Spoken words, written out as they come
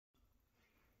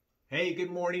Hey, good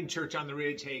morning, Church on the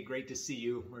Ridge. Hey, great to see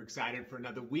you. We're excited for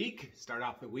another week. Start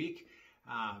off the week.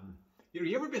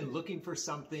 You ever been looking for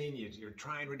something? You're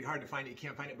trying really hard to find it. You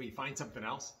can't find it, but you find something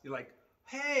else. You're like,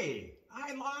 hey,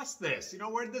 I lost this.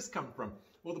 Where did this come from?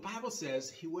 Well, the Bible says,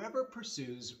 whoever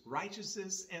pursues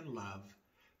righteousness and love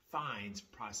finds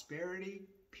prosperity,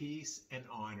 peace, and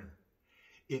honor.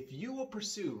 If you will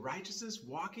pursue righteousness,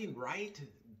 walking right,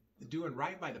 doing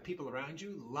right by the people around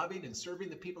you, loving and serving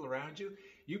the people around you,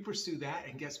 you pursue that,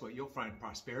 and guess what? You'll find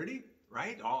prosperity,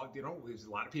 right? There's a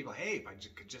lot of people, hey, if I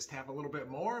could just have a little bit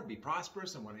more, be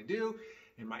prosperous in what I do,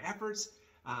 in my efforts,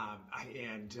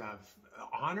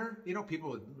 honor.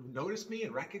 People notice me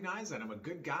and recognize that I'm a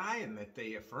good guy and that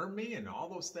they affirm me and all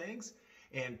those things.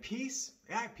 And peace,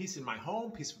 peace in my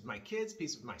home, peace with my kids,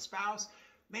 peace with my spouse.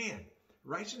 Man,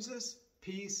 righteousness,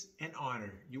 peace, and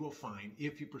honor you will find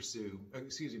if you pursue,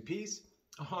 peace,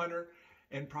 honor,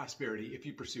 and prosperity if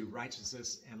you pursue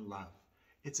righteousness and love.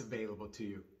 It's available to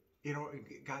you.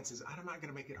 God says, I'm not going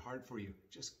to make it hard for you.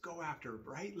 Just go after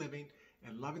right living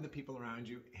and loving the people around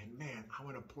you. And man, I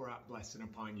want to pour out blessing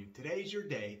upon you. Today's your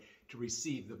day to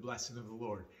receive the blessing of the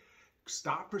Lord.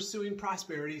 Stop pursuing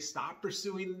prosperity. Stop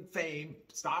pursuing fame.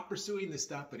 Stop pursuing this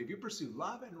stuff. But if you pursue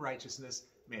love and righteousness,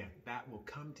 man, that will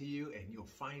come to you and you'll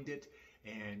find it.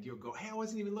 And you'll go, hey, I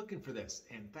wasn't even looking for this.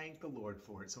 And thank the Lord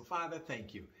for it. So Father,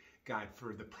 thank you, God,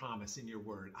 for the promise in your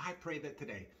word. I pray that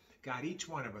today, God, each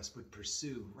one of us would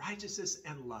pursue righteousness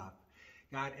and love,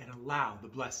 God, and allow the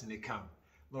blessing to come.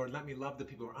 Lord, let me love the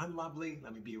people who are unlovely.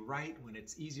 Let me be right when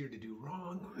it's easier to do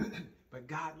wrong. But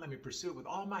God, let me pursue it with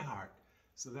all my heart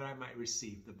so that I might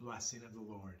receive the blessing of the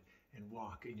Lord and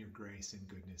walk in your grace and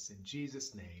goodness. In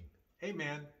Jesus' name,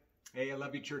 amen. Hey, I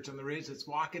love you, Church on the Ridge. Let's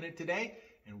walk in it today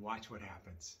and watch what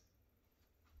happens.